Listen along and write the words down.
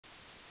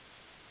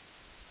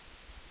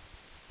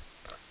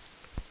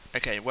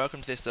Okay,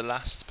 welcome to this, the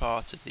last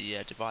part of the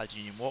Divided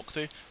Union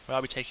walkthrough, where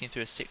I'll be taking you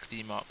through a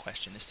 60 mark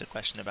question. This is a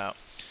question about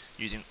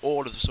using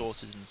all of the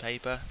sources in the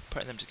paper,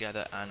 putting them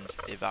together and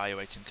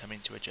evaluating, coming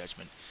to a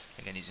judgment,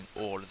 again using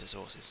all of the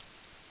sources.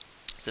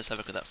 So let's have a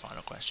look at that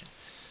final question.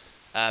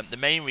 The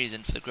main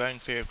reason for the growing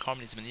fear of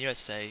communism in the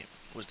USA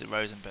was the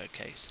Rosenberg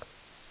case.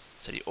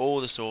 Study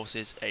all the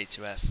sources, A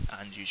to F,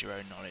 and use your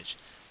own knowledge.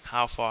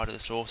 How far do the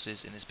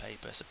sources in this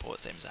paper support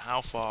the statement? So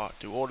how far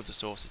do all of the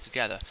sources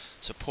together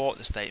support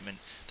the statement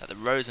that the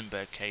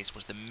Rosenberg case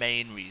was the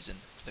main reason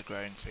for the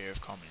growing fear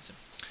of communism?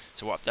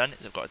 So what I've done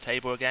is I've got a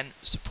table again,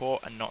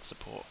 support and not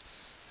support.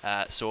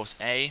 Source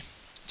A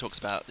talks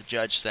about the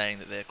judge saying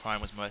that the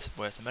crime was worse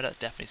than murder. That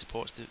definitely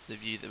supports the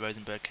view that the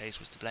Rosenberg case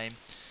was to blame.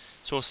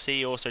 Source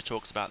C also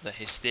talks about the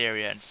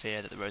hysteria and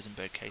fear that the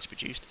Rosenberg case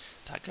produced.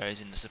 That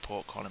goes in the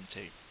support column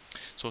too.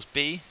 Source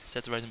B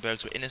says the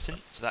Rosenbergs were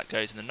innocent, so that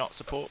goes in the not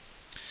support.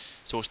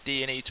 Source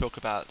D and E talk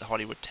about the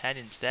Hollywood 10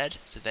 instead,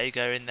 so they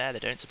go in there. They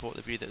don't support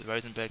the view that the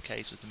Rosenberg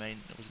case was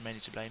mainly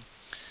to blame.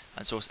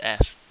 And source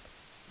F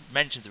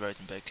mentions the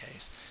Rosenberg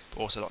case, but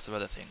also lots of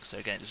other things. So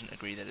again, it doesn't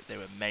agree that they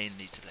were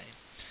mainly to blame.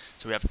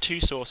 So we have 2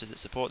 sources that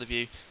support the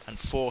view and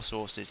 4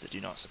 sources that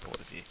do not support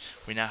the view.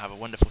 We now have a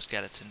wonderful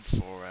skeleton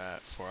for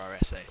our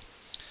essay.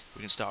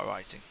 We can start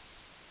writing.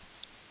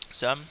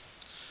 Some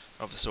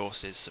of the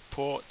sources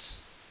support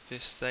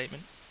this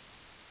statement,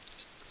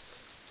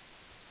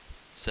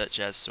 such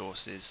as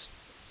sources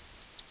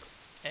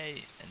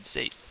A and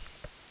C.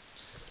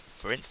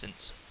 For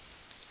instance,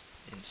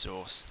 in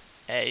source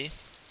A,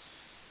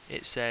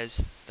 it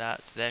says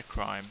that their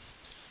crime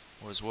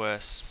was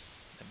worse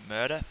than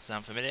murder,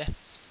 sound familiar,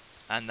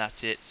 and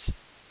that it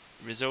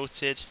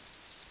resulted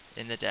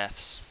in the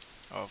deaths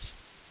of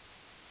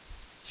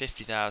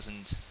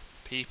 50,000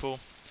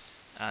 people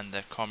and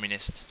the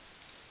communist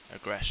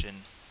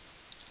aggression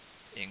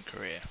in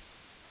Korea.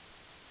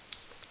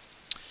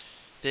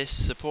 This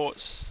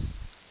supports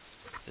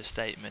the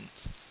statement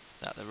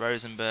that the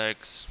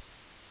Rosenbergs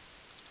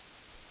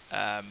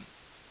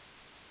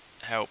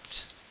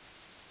helped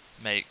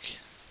make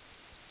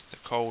the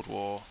Cold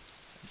War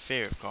and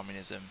fear of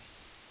communism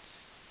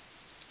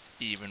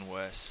even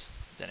worse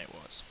than it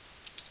was.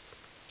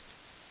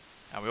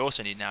 And we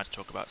also need now to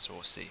talk about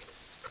source C.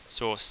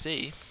 Source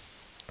C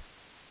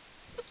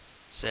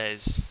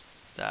says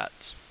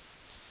that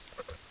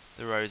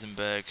the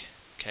Rosenberg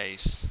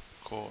case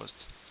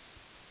caused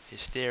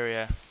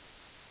hysteria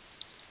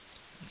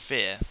and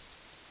fear,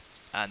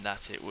 and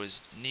that it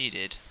was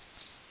needed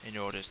in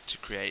order to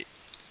create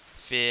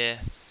fear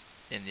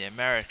in the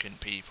American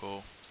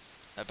people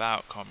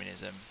about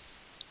communism,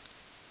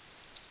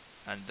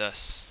 and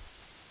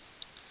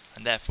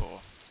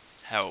therefore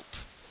help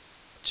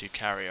to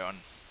carry on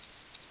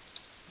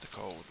the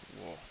Cold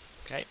War.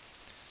 Okay,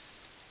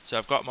 so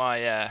I've got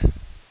my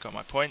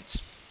points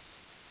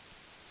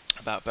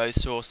about both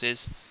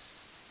sources.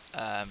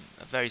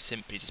 Very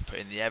simply just put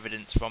in the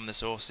evidence from the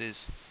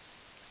sources,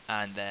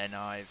 and then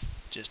I've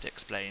just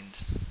explained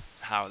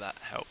how that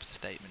helps the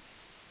statement.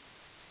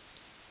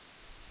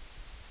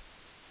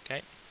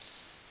 Okay,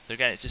 so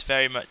again, it's just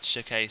very much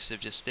a case of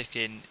just stick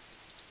in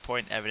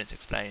point, evidence,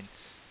 explain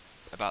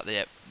about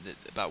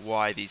about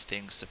why these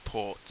things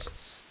support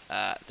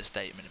the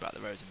statement about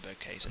the Rosenberg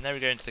case. And then we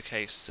go into the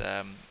case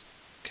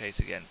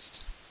against.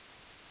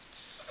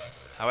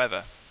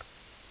 However,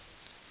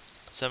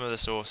 some of the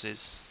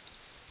sources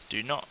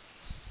do not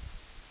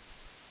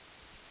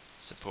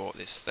support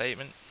this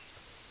statement,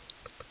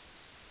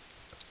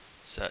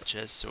 such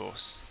as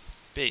source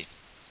B.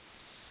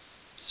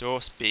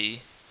 Source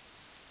B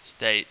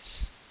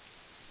states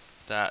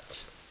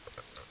that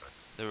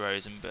the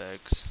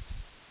Rosenbergs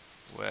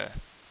were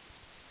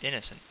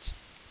innocent,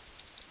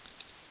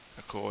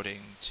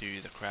 according to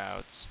the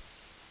crowds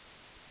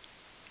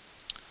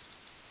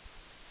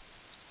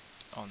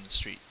on the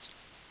street.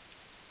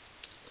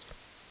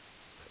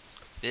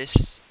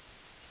 This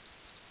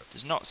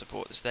does not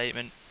support the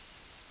statement,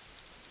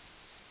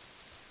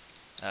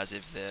 as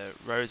if the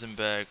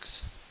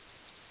Rosenbergs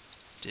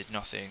did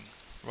nothing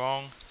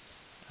wrong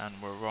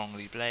and were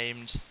wrongly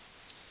blamed,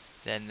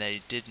 then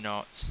they did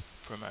not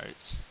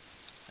promote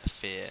a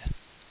fear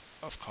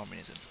of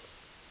communism.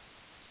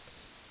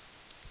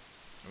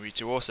 We need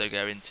to also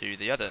go into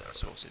the other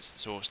sources.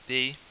 Source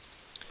D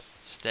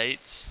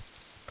states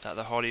that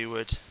the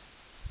Hollywood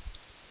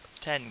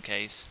 10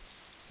 case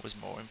was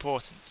more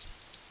important.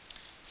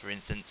 For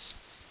instance,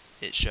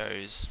 it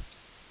shows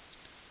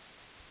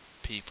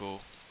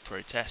people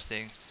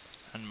protesting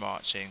and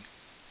marching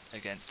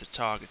against the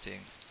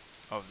targeting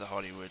of the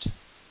Hollywood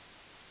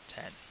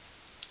 10.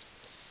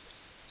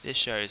 This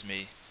shows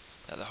me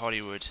that the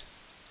Hollywood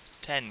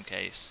 10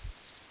 case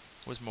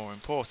was more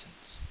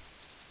important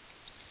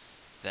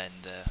than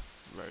the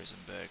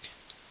Rosenberg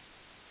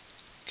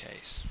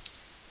case.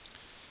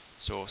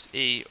 Source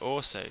E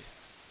also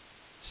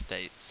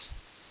states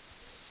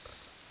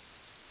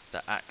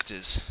that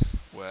actors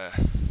were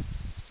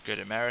good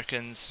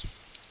Americans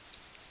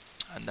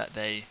and that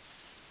they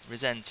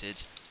resented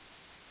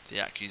the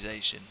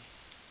accusation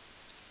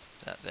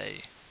that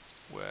they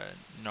were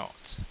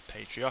not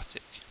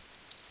patriotic.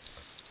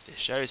 This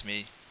shows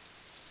me,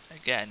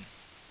 again,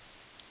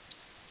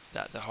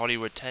 that the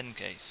Hollywood 10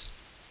 case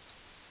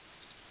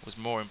was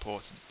more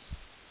important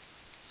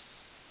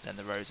than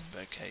the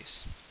Rosenberg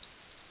case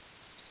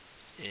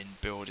in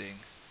building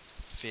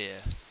fear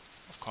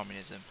of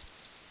communism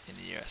in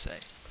the USA.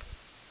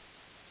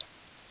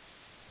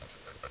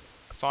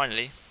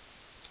 Finally,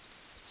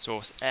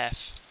 source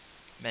F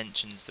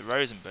mentions the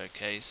Rosenberg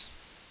case,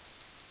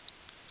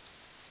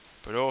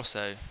 but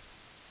also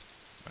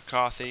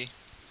McCarthy,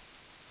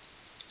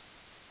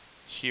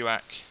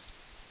 Huack,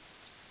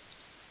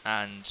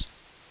 and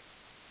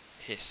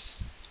Hiss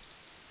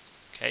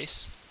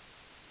case.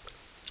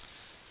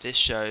 This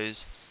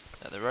shows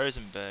that the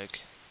Rosenberg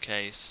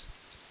case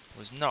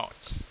was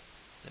not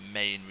the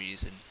main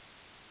reason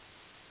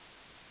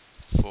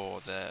for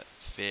the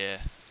fear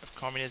of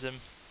communism,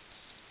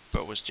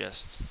 but was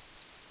just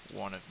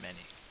one of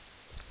many.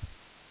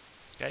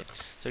 Okay,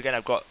 so again,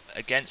 I've got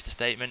against the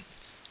statement,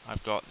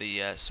 I've got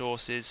the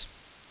sources,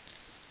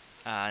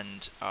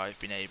 and I've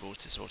been able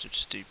to sort of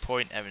just do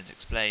point, evidence,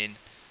 explain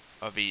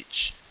of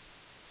each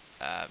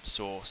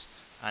source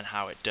and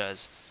how it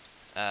does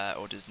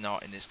or does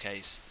not, in this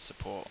case,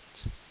 support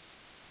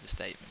the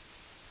statement.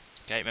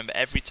 Okay, remember,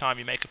 every time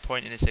you make a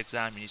point in this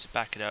exam, you need to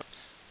back it up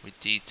with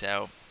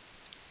detail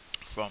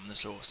from the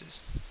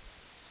sources.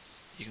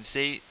 You can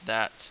see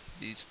that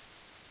these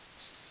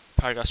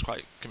paragraphs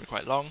can be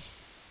quite long.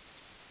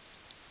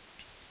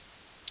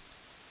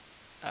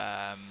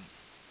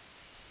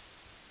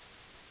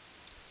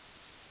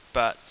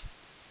 But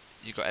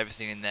you've got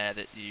everything in there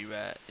that you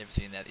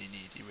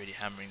need. You're really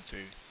hammering through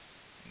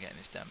and getting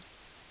this done.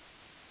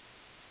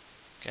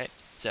 Okay,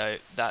 so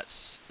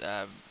that's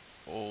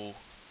all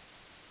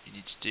you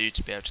need to do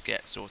to be able to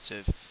get sort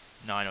of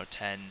 9 or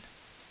 10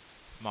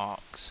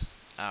 marks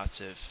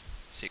out of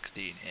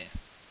 16 here.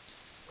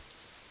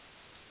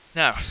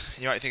 Now,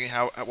 you might be thinking,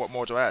 what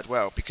more do I add?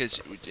 Well, because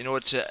in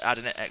order to add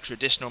an extra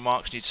additional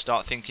marks, you need to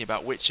start thinking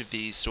about which of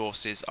these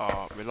sources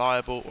are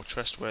reliable or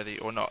trustworthy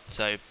or not.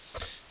 So,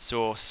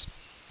 source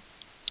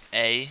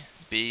A,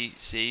 B,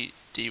 C,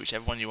 D,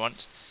 whichever one you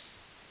want,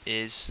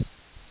 is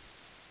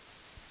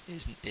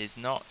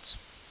not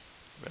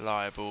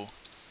reliable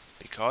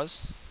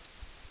because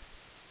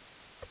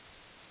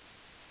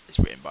it's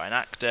written by an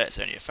actor, it's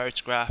only a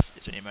photograph,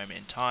 it's only a moment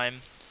in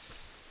time.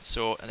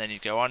 So, and then you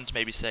go on to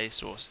maybe say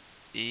source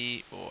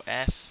E or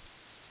F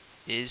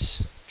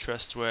is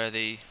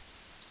trustworthy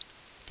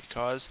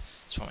because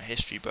it's from a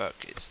history book,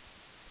 it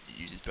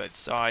uses both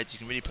sides. You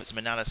can really put some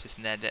analysis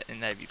in there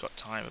if you've got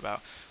time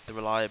about the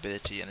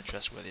reliability and the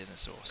trustworthiness of the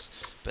source.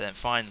 But then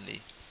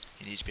finally,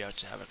 you need to be able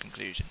to have a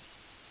conclusion.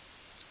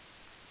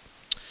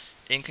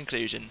 In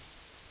conclusion,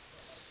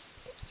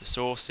 the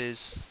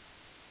sources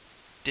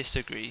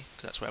disagree,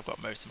 because that's where I've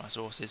got most of my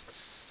sources,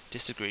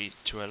 disagree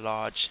to a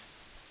large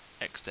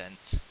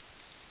extent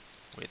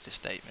with the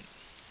statement.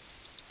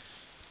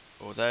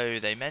 Although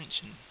they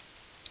mention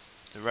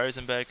the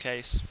Rosenberg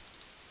case,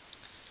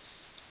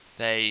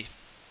 they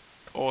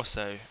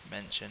also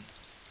mention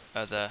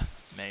other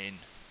main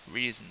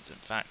reasons and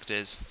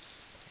factors,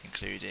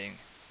 including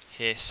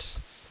Hiss,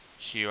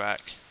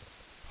 Huack,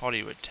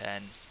 Hollywood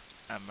 10,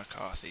 and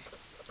McCarthy.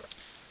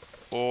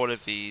 All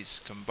of these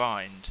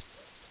combined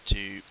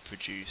to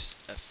produce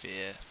a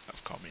fear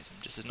of communism.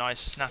 Just a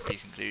nice snappy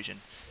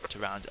conclusion to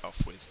round it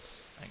off with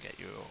and get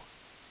your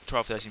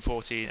 12, 13,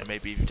 14, and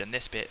maybe if you've done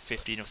this bit,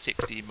 15 or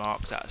 16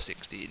 marks out of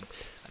 16,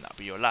 and that'll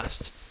be your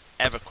last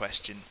ever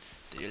question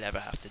that you'll ever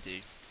have to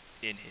do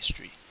in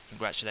history.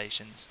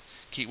 Congratulations.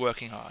 Keep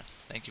working hard.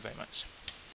 Thank you very much.